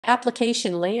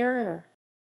Application layer.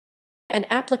 An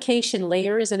application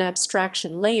layer is an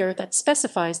abstraction layer that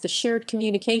specifies the shared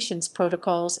communications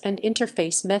protocols and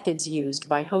interface methods used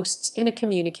by hosts in a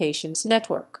communications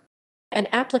network. An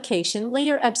application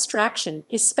layer abstraction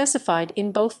is specified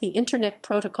in both the Internet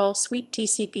Protocol Suite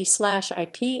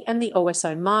TCP/IP and the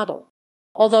OSI model.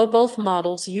 Although both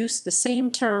models use the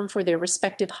same term for their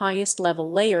respective highest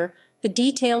level layer, the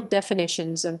detailed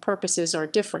definitions and purposes are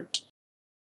different.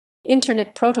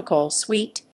 Internet Protocol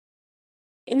Suite.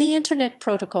 In the Internet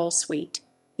Protocol Suite,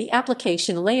 the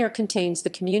application layer contains the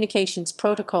communications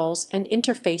protocols and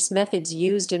interface methods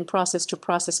used in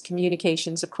process-to-process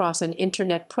communications across an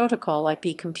Internet Protocol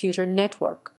IP computer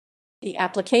network. The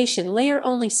application layer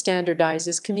only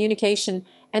standardizes communication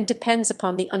and depends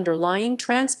upon the underlying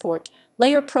transport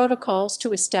layer protocols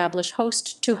to establish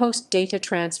host-to-host data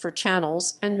transfer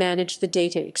channels and manage the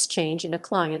data exchange in a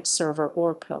client-server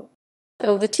or PO.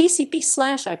 Though the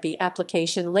TCP/IP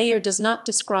application layer does not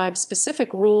describe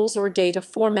specific rules or data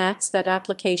formats that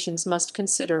applications must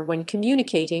consider when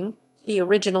communicating, the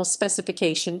original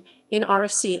specification in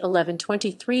RFC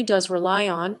 1123 does rely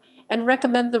on and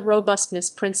recommend the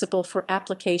robustness principle for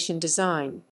application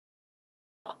design.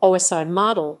 OSI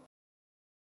model.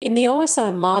 In the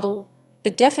OSI model, the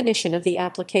definition of the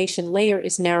application layer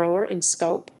is narrower in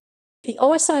scope. The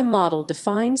OSI model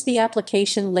defines the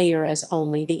application layer as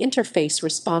only the interface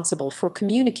responsible for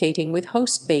communicating with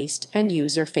host-based and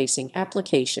user-facing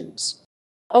applications.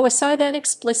 OSI then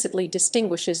explicitly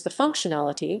distinguishes the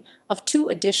functionality of two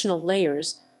additional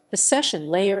layers, the session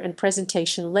layer and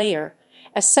presentation layer,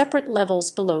 as separate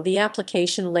levels below the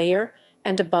application layer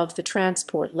and above the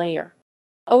transport layer.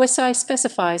 OSI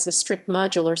specifies a strict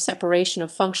modular separation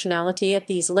of functionality at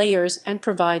these layers and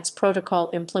provides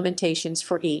protocol implementations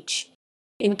for each.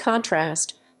 In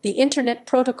contrast, the Internet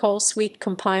Protocol Suite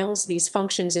compiles these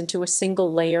functions into a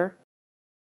single layer.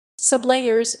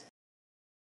 Sublayers.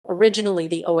 Originally,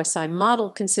 the OSI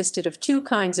model consisted of two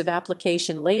kinds of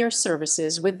application layer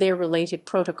services with their related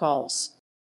protocols.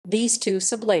 These two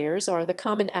sublayers are the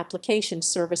Common Application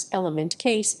Service Element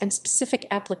case and Specific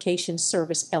Application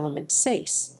Service Element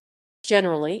SACE.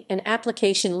 Generally, an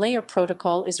application layer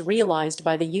protocol is realized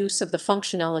by the use of the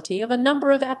functionality of a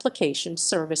number of application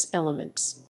service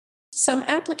elements. Some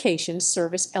application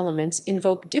service elements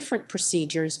invoke different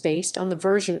procedures based on the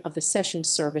version of the session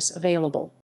service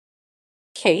available.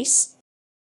 Case.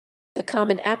 The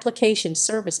Common Application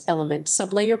Service Element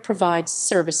sublayer provides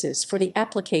services for the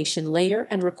application layer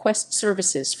and requests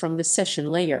services from the session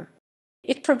layer.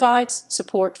 It provides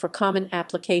support for common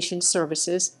application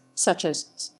services such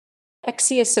as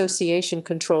XC Association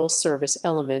Control Service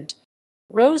Element,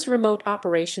 ROSE Remote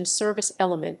Operation Service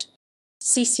Element,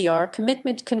 CCR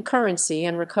Commitment Concurrency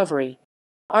and Recovery,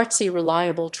 ARTC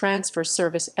Reliable Transfer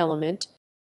Service Element,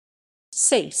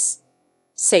 SACE.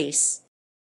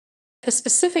 The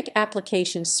Specific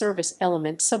Application Service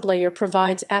Element sublayer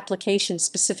provides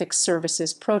application-specific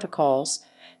services protocols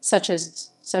such as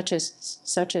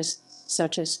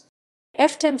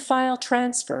FTEM file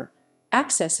transfer,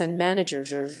 access and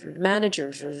managers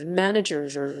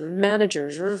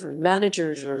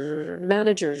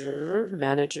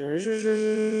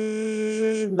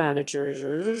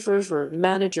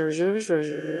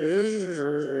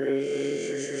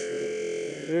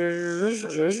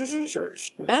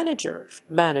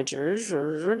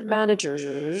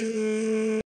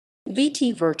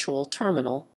VT Virtual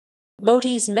Terminal,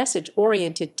 MOTI's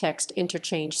Message-Oriented Text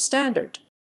Interchange Standard,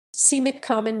 CMIT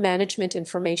Common Management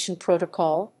Information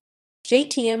Protocol,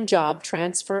 JTM Job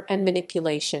Transfer and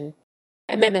Manipulation,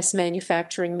 MMS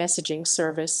Manufacturing Messaging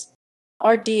Service,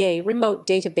 RDA Remote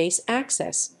Database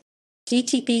Access,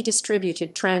 DTP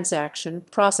Distributed Transaction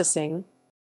Processing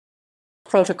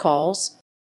Protocols.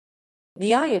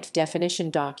 The IIT definition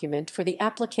document for the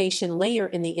application layer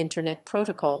in the Internet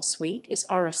Protocol Suite is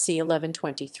RFC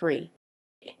 1123.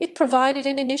 It provided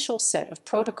an initial set of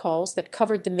protocols that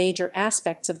covered the major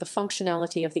aspects of the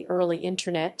functionality of the early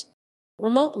Internet: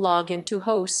 remote login to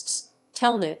hosts,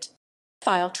 telnet,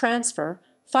 file transfer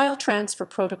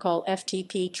protocol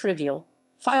FTP trivial,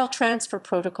 file transfer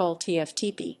protocol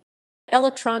TFTP,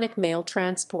 electronic mail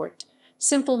transport,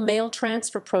 simple mail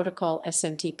transfer protocol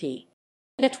SMTP,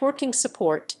 networking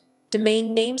support,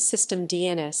 domain name system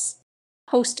DNS,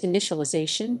 host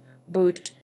initialization,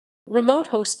 boot, remote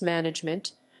host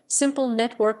management, simple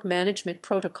network management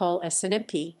protocol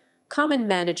SNMP, common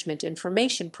management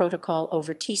information protocol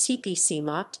over TCP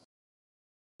CMOT.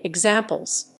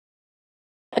 Examples.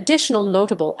 Additional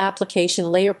notable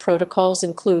application layer protocols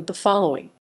include the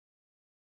following: